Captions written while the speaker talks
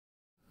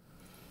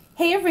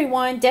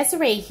everyone,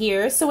 Desiree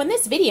here. So in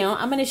this video,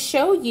 I'm going to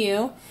show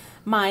you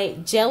my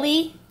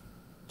Jelly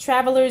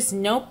Traveler's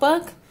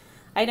Notebook.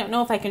 I don't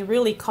know if I can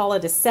really call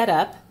it a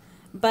setup,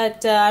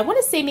 but I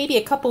want to say maybe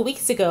a couple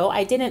weeks ago,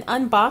 I did an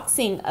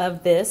unboxing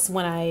of this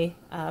when I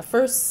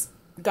first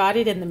got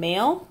it in the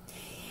mail.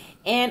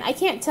 And I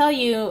can't tell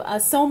you,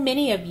 so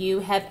many of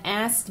you have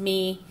asked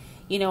me,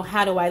 you know,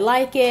 how do I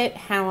like it?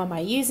 How am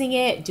I using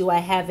it? Do I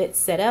have it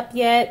set up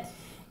yet?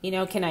 You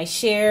know, can I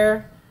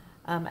share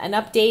an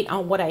update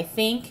on what I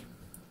think?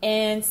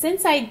 And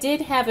since I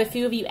did have a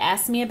few of you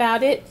ask me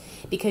about it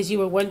because you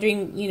were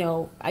wondering, you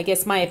know, I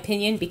guess my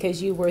opinion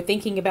because you were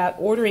thinking about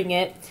ordering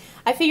it,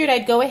 I figured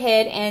I'd go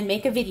ahead and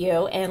make a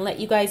video and let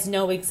you guys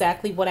know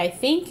exactly what I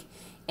think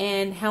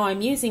and how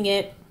I'm using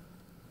it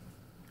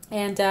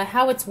and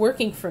how it's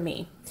working for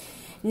me.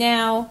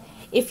 Now,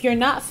 if you're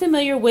not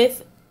familiar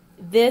with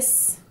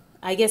this,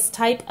 I guess,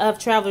 type of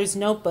traveler's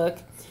notebook,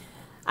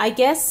 I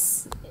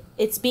guess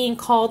it's being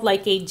called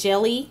like a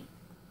jelly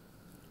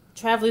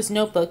traveler's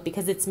notebook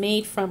because it's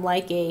made from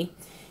like a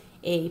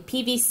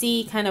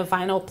PVC kind of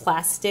vinyl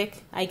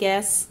plastic, I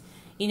guess.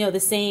 You know, the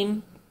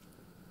same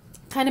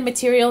kind of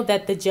material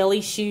that the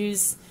jelly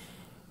shoes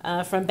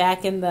from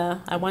back in the,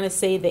 I want to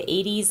say the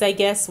 80s, I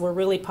guess, were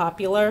really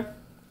popular.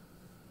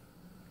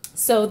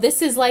 So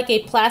this is like a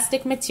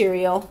plastic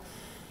material,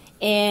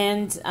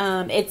 and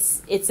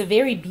it's a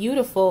very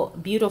beautiful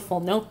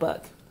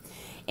notebook.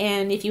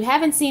 And if you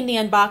haven't seen the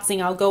unboxing,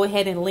 I'll go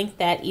ahead and link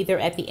that either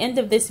at the end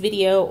of this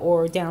video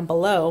or down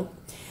below.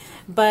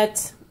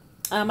 But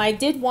I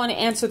did want to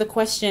answer the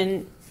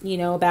question, you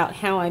know, about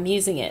how I'm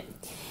using it.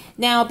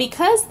 Now,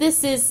 because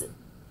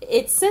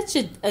it's such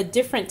a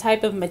different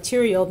type of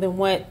material than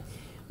what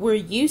we're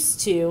used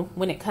to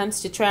when it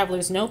comes to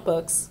traveler's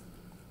notebooks,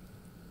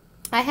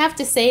 I have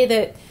to say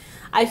that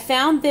I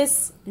found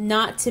this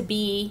not to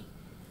be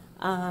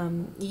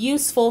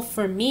useful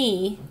for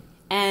me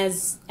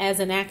as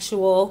an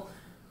actual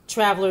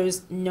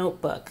traveler's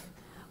notebook.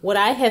 What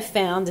I have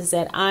found is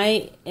that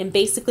I am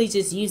basically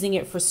just using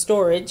it for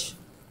storage.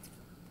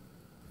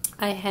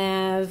 I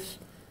have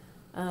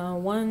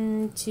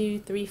 1, 2,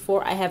 3,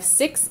 4. I have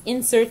 6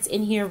 inserts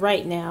in here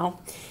right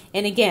now.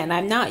 And again,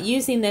 I'm not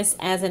using this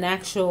as an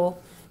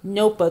actual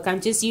notebook.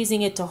 I'm just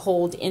using it to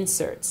hold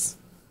inserts.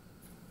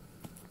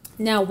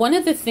 Now, one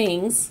of the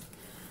things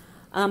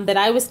that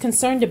I was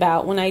concerned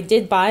about when I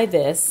did buy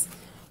this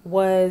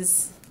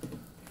was,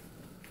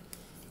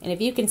 and if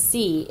you can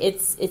see,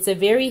 it's a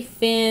very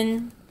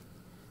thin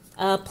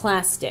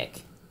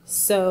plastic.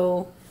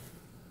 So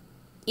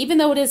even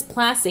though it is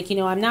plastic, you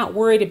know, I'm not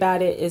worried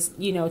about it is,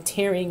 you know,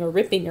 tearing or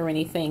ripping or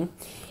anything.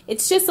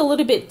 It's just a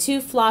little bit too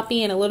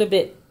floppy and a little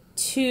bit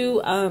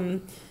too,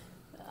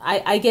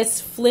 I guess,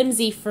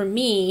 flimsy for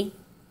me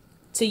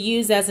to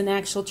use as an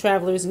actual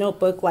traveler's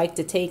notebook, like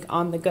to take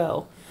on the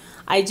go.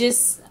 I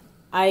just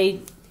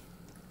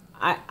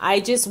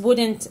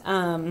wouldn't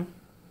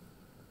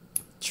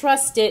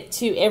trust it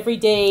to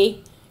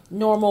everyday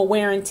normal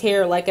wear and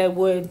tear like I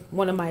would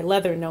one of my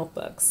leather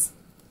notebooks.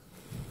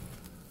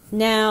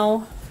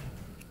 Now,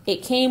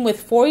 it came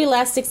with 4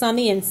 elastics on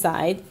the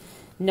inside,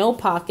 no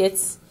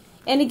pockets,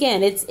 and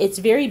again, it's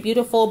very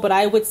beautiful, but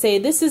I would say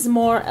this is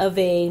more of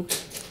a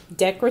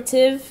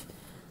decorative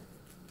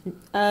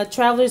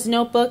traveler's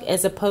notebook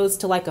as opposed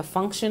to like a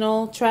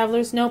functional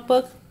traveler's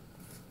notebook.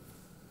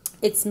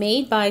 It's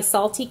made by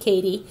Salty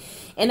Katie,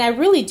 and I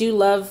really do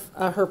love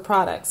her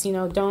products. You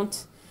know,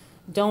 don't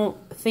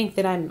think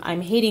that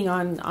I'm hating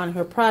on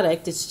her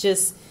product. It's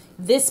just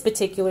this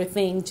particular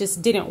thing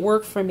just didn't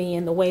work for me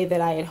in the way that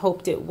I had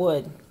hoped it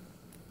would.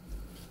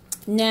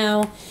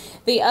 Now,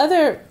 the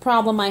other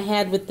problem I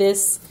had with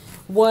this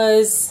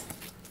was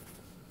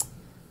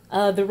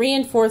the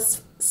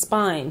reinforced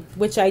spine,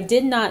 which I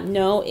did not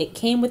know it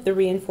came with the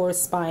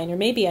reinforced spine, or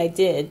maybe I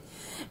did,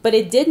 but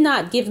it did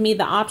not give me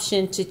the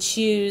option to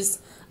choose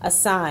a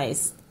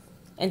size.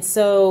 And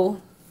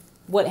so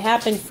what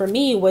happened for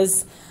me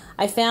was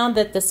I found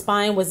that the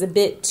spine was a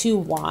bit too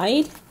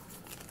wide,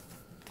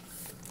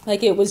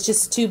 like it was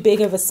just too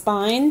big of a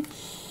spine,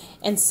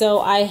 and so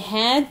I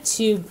had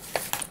to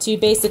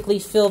basically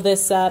fill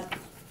this up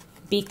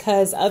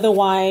because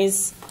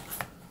otherwise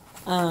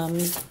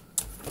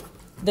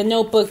the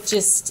notebook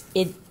just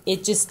it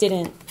just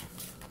didn't,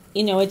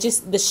 you know,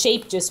 the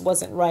shape just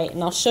wasn't right,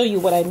 and I'll show you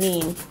what I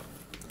mean.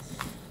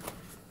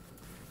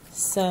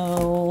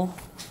 So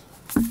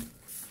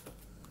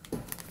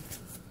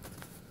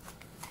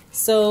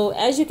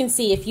as you can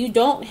see, if you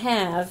don't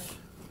have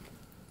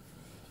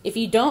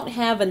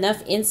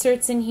enough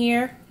inserts in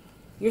here,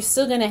 you're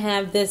still going to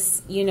have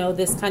this, you know,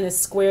 this kind of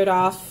squared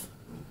off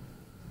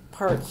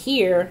part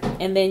here,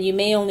 and then you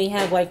may only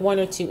have like 1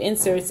 or 2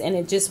 inserts and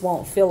it just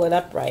won't fill it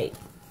up right.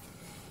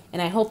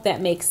 And I hope that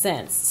makes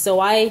sense. So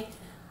I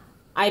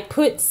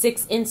put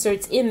 6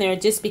 inserts in there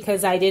just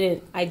because I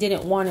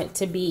didn't want it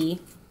to be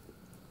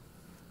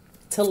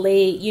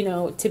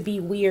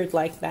weird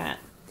like that.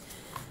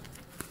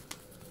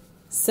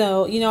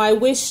 So, you know, I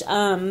wish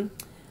I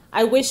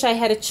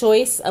had a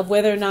choice of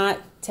whether or not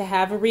to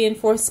have a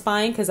reinforced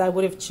spine because I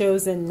would have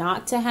chosen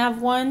not to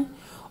have one,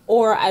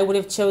 or I would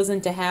have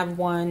chosen to have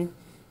one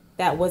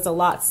that was a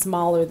lot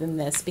smaller than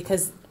this,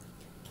 because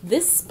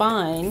this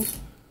spine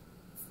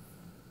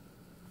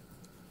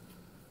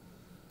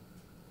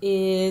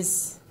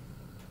is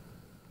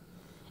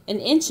 1.5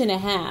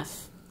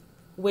 inches,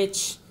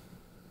 which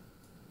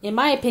in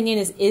my opinion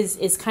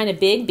is kind of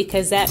big,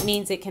 because that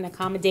means it can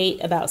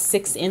accommodate about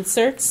 6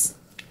 inserts.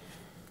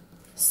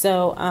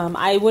 So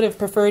I would have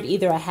preferred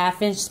either a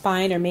 1/2 inch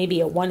spine or maybe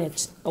a 1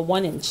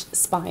 inch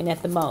spine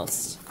at the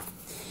most.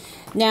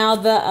 Now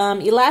the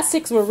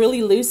elastics were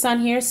really loose on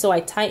here, so I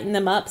tightened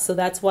them up, so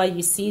that's why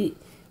you see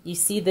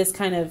this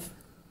kind of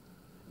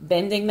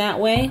bending that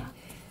way.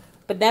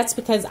 But that's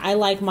because I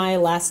like my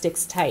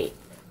elastics tight.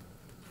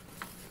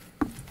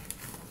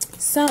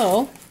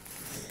 So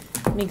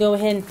let me go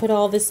ahead and put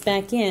all this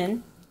back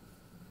in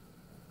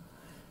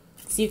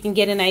so you can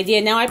get an idea.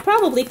 Now I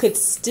probably could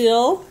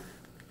still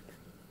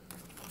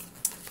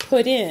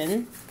put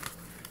in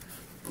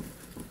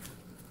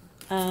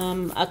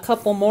a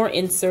couple more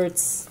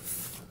inserts,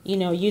 you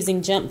know,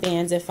 using jump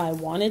bands if I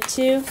wanted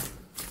to,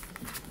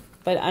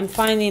 but I'm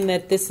finding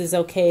that this is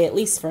okay, at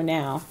least for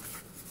now.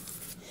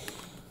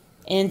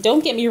 And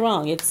don't get me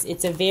wrong,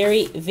 it's a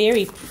very,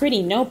 very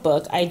pretty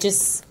notebook. I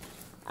just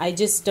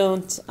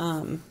don't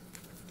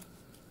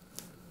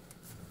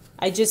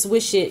I just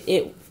wish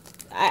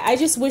I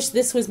just wish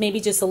this was maybe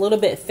just a little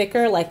bit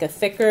thicker, like a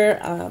thicker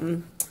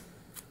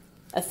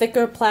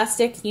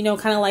plastic, you know,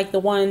 kind of like the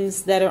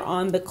ones that are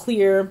on the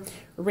clear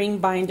ring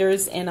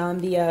binders and on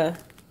the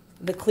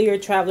clear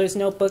traveler's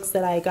notebooks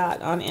that I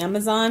got on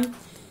Amazon.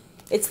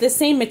 It's the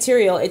same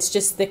material, it's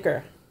just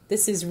thicker.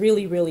 This is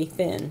really, really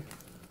thin.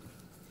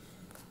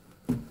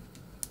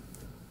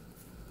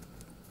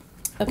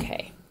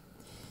 Okay.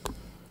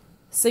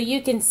 So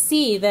you can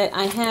see that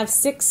I have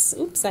six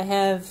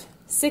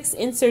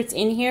inserts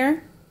in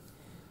here.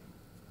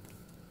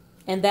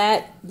 And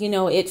that, you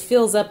know, it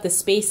fills up the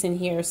space in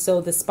here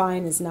so the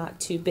spine is not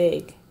too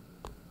big.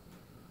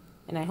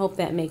 And I hope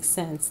that makes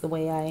sense the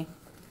way I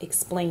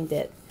explained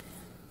it.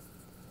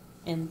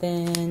 And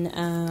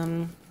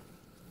then,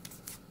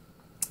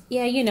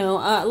 yeah, you know,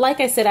 like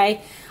I said,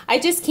 I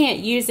just can't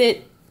use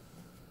it,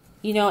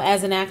 you know,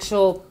 as an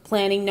actual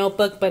planning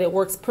notebook, but it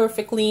works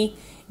perfectly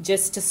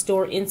just to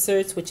store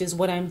inserts, which is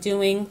what I'm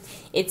doing.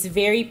 It's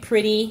very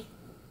pretty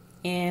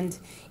and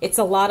it's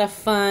a lot of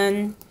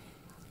fun.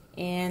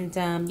 And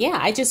yeah,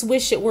 I just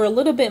wish it were a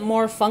little bit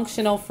more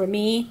functional for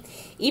me,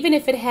 even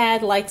if it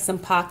had like some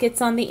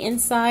pockets on the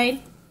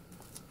inside.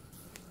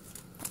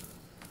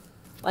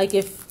 Like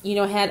if, you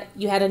know,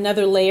 you had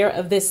another layer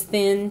of this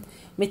thin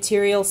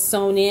material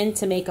sewn in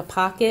to make a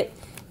pocket,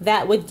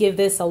 that would give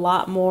this a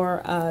lot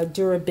more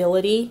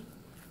durability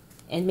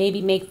and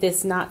maybe make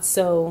this not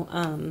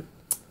so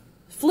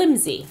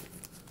flimsy.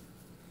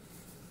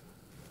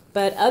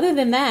 But other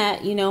than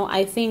that, you know,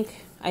 I think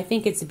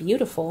it's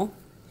beautiful.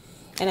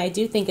 And I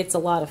do think it's a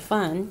lot of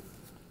fun,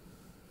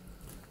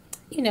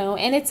 you know,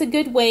 and it's a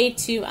good way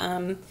to,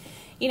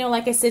 you know,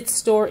 like I said,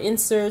 store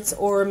inserts,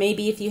 or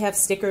maybe if you have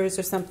stickers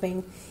or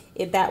something,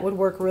 that would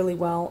work really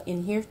well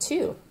in here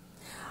too.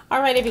 All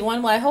right,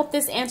 everyone. Well, I hope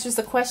this answers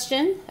the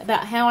question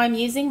about how I'm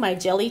using my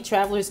Jelly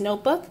Traveler's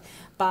Notebook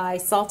by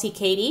Salty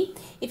Katie.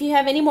 If you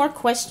have any more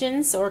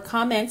questions or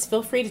comments,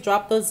 feel free to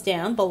drop those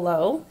down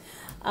below.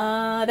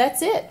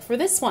 That's it for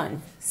this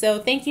one. So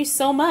thank you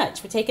so much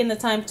for taking the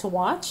time to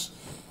watch.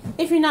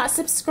 If you're not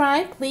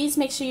subscribed, please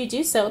make sure you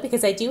do so,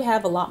 because I do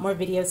have a lot more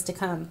videos to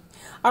come.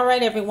 All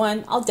right,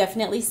 everyone. I'll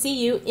definitely see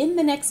you in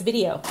the next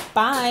video.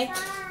 Bye.